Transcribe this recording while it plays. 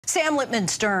Sam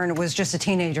Lipman-Stern was just a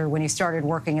teenager when he started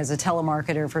working as a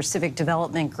telemarketer for Civic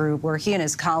Development Group, where he and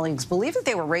his colleagues believed that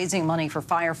they were raising money for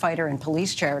firefighter and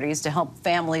police charities to help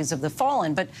families of the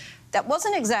fallen. But that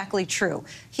wasn't exactly true.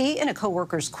 He and a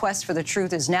co-worker's quest for the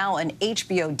truth is now an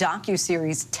HBO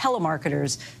docuseries,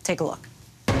 Telemarketers. Take a look.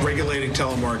 Regulating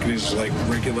telemarketing is like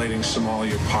regulating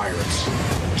Somalia pirates.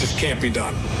 It just can't be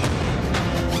done.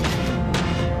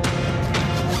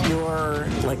 You're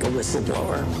like a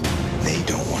whistleblower. They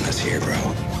don't want us here, bro.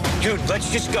 Dude,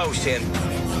 let's just go, Sam.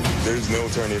 There's no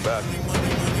turning back.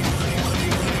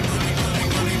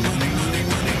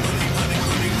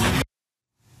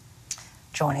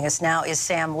 Joining us now is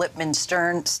Sam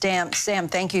Lipman-Stern. Sam,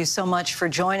 thank you so much for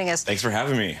joining us. Thanks for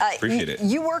having me. Appreciate it.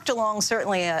 You worked along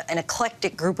certainly an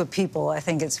eclectic group of people, I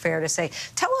think it's fair to say.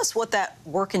 Tell us what that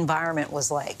work environment was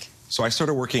like. So I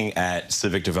started working at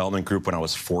Civic Development Group when I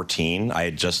was 14. I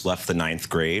had just left the 9th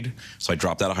grade, so I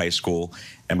dropped out of high school.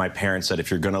 And my parents said, if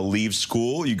you're going to leave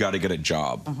school, you got to get a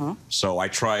job. So I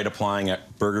tried applying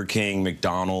at Burger King,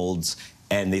 McDonald's,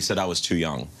 and they said I was too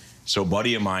young. So a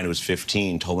buddy of mine who was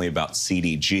 15 told me about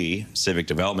CDG, Civic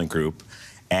Development Group,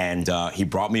 and he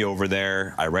brought me over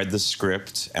there. I read the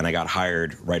script, and I got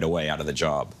hired right away out of the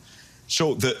job.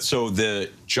 So the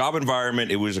job environment,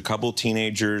 it was a couple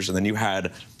teenagers, and then you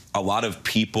had a lot of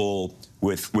people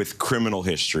with criminal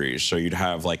histories. So you'd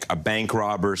have like a bank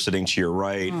robber sitting to your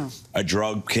right, a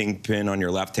drug kingpin on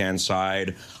your left-hand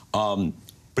side. But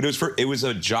it was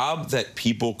a job that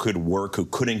people could work who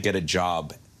couldn't get a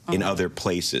job in other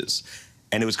places.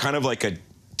 And it was kind of like a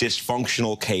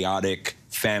dysfunctional, chaotic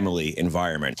family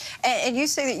environment. And you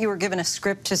say that you were given a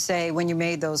script to say when you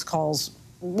made those calls.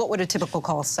 What would a typical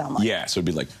call sound like? Yeah, so it'd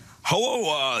be like,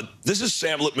 hello, this is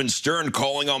Sam Lipman-Stern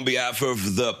calling on behalf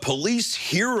of the Police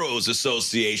Heroes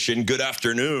Association. Good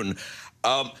afternoon.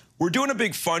 We're doing a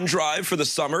big fund drive for the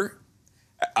summer.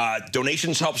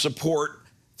 Donations help support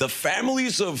the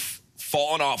families of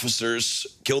fallen officers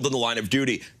killed in the line of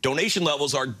duty. Donation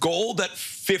levels are gold at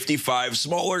 55,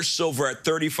 smaller, silver at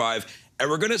 35. And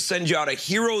we're going to send you out a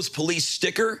Heroes Police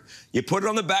sticker. You put it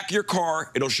on the back of your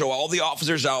car. It'll show all the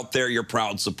officers out there your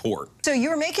proud support. So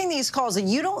you're making these calls, and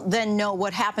you don't then know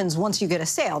what happens once you get a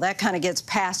sale. That kind of gets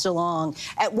passed along.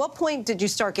 At what point did you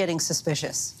start getting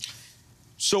suspicious?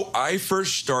 So I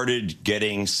first started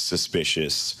getting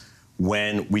suspicious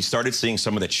when we started seeing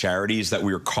some of the charities that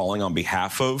we were calling on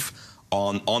behalf of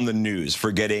on the news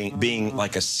for being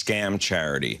like a scam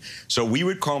charity. So we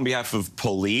would call on behalf of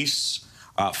police,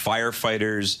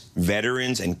 firefighters,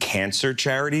 veterans, and cancer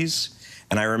charities.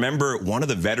 And I remember one of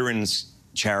the veterans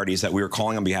charities that we were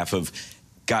calling on behalf of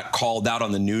got called out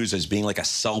on the news as being like a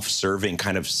self-serving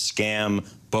kind of scam,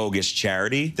 bogus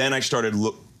charity. Then I started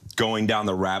going down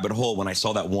the rabbit hole when I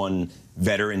saw that one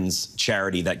veterans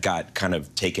charity that got kind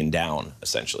of taken down,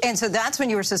 essentially. And so that's when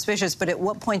you were suspicious, but at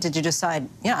what point did you decide,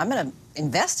 yeah, I'm going to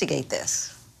investigate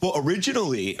this? Well,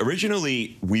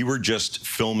 originally, we were just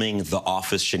filming the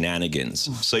office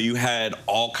shenanigans. So you had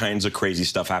all kinds of crazy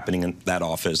stuff happening in that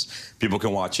office. People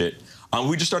can watch it.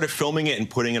 We just started filming it and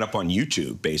putting it up on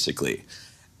YouTube, basically.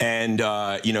 And,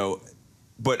 you know,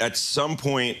 but at some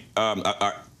point,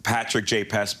 Patrick J.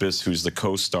 Pespis, who's the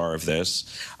co-star of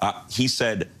this,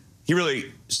 he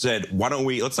really said, why don't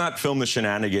let's not film the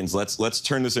shenanigans, let's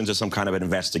turn this into some kind of an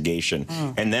investigation.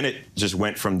 And then it just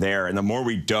went from there. And the more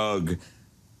we dug,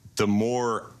 the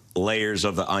more layers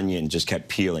of the onion just kept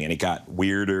peeling, and it got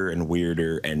weirder and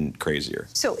weirder and crazier.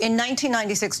 So in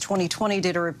 1996, 2020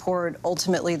 did a report.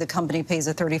 Ultimately, the company pays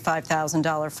a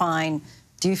 $35,000 fine.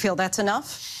 Do you feel that's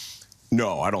enough?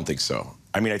 No, I don't think so.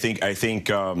 I mean, I think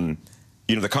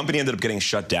you know, the company ended up getting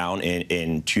shut down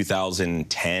in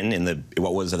 2010 in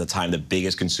what was at the time the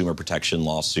biggest consumer protection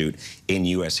lawsuit in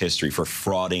U.S. history for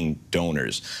frauding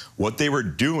donors. What they were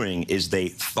doing is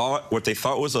what they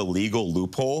thought was a legal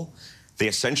loophole. They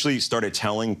essentially started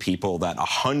telling people that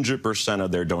 100%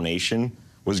 of their donation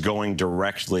was going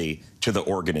directly to the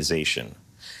organization.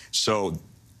 So,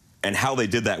 and how they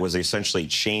did that was they essentially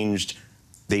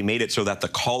they made it so that the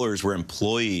callers were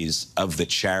employees of the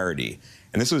charity.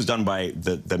 And this was done by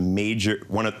basically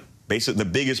the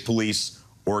biggest police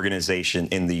organization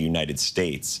in the United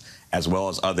States, as well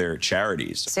as other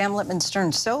charities. Sam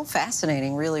Lipman-Stern, so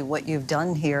fascinating, really, what you've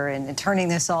done here and turning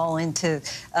this all into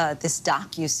this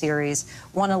docuseries.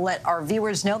 Want to let our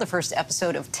viewers know the first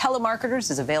episode of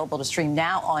Telemarketers is available to stream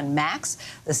now on Max.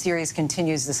 The series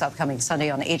continues this upcoming Sunday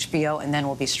on HBO, and then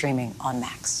will be streaming on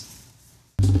Max.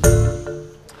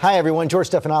 Hi, everyone. George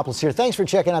Stephanopoulos here. Thanks for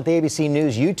checking out the ABC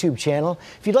News YouTube channel.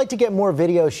 If you'd like to get more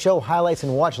videos, show highlights,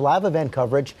 and watch live event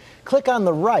coverage, click on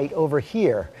the right over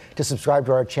here to subscribe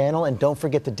to our channel. And don't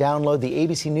forget to download the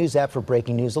ABC News app for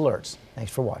breaking news alerts.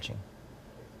 Thanks for watching.